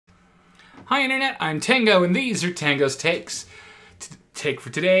Hi Internet, I'm Tango and these are Tango's Takes. Take for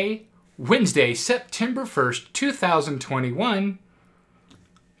today, Wednesday, September 1st, 2021.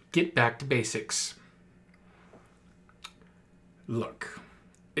 Get back to basics. Look,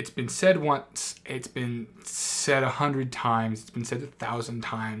 it's been said once, it's been said 100 times, it's been said 1,000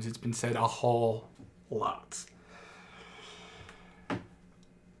 times, it's been said a whole lot.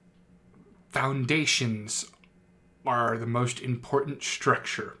 Foundations are the most important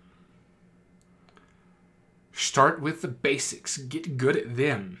structure. Start with the basics, get good at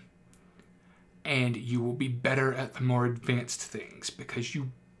them, and you will be better at the more advanced things because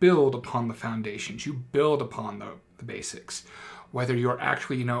you build upon the foundations, you build upon the basics. Whether you're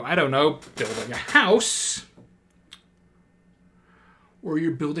actually, building a house, or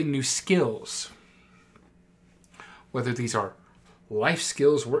you're building new skills. Whether these are life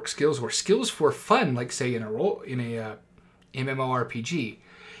skills, work skills, or skills for fun, like say in a MMORPG.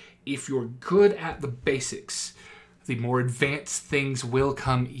 If you're good at the basics, the more advanced things will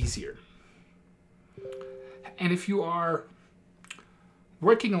come easier. And if you are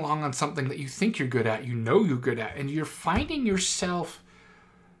working along on something that you think you're good at, you know you're good at, and you're finding yourself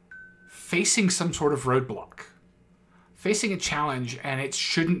facing some sort of roadblock, facing a challenge, and it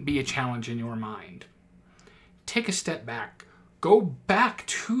shouldn't be a challenge in your mind, take a step back. Go back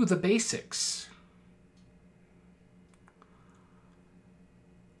to the basics.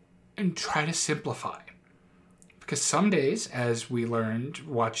 And try to simplify. Because some days, as we learned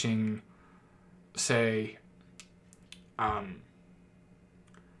watching, say,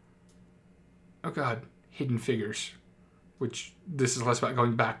 Hidden Figures, which this is less about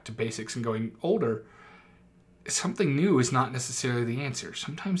going back to basics and going older, something new is not necessarily the answer.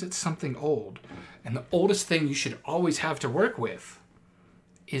 Sometimes it's something old. And the oldest thing you should always have to work with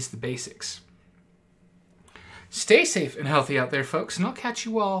is the basics. Stay safe and healthy out there, folks, and I'll catch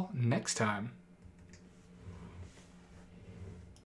you all next time.